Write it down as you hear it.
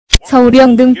서울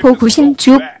영등포구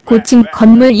신축 고층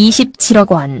건물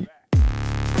 27억 원.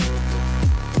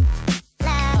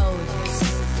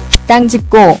 땅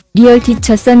짓고 리얼티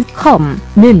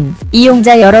첫선컴은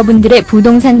이용자 여러분들의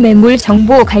부동산 매물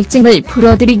정보 갈증을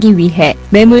풀어드리기 위해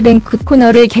매물뱅크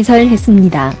코너를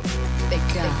개설했습니다.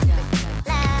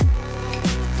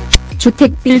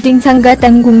 주택 빌딩 상가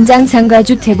땅 공장 상가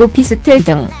주택 오피스텔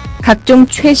등 각종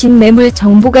최신 매물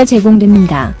정보가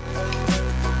제공됩니다.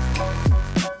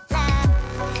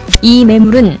 이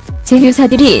매물은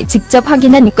제휴사들이 직접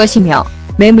확인한 것이며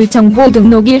매물정보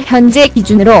등록일 현재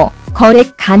기준으로 거래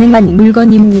가능한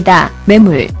물건입니다.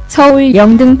 매물: 서울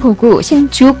영등포구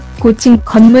신축 고층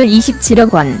건물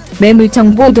 27억 원.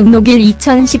 매물정보 등록일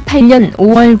 2018년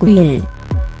 5월 9일.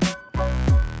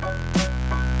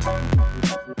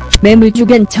 매물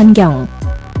주변 전경.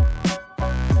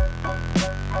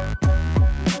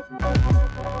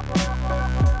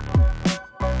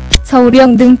 서울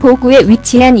영등포구에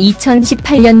위치한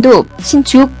 2018년도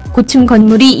신축 고층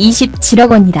건물이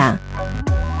 27억 원이다.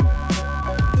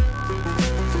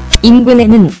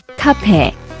 인근에는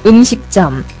카페,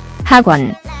 음식점,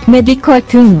 학원, 메디컬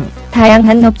등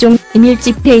다양한 업종이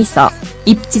밀집해 있어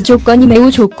입지 조건이 매우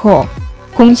좋고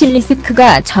공실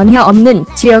리스크가 전혀 없는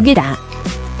지역이다.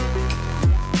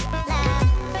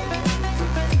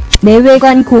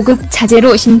 내외관 고급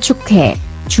자재로 신축해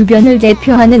주변을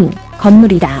대표하는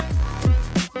건물이다.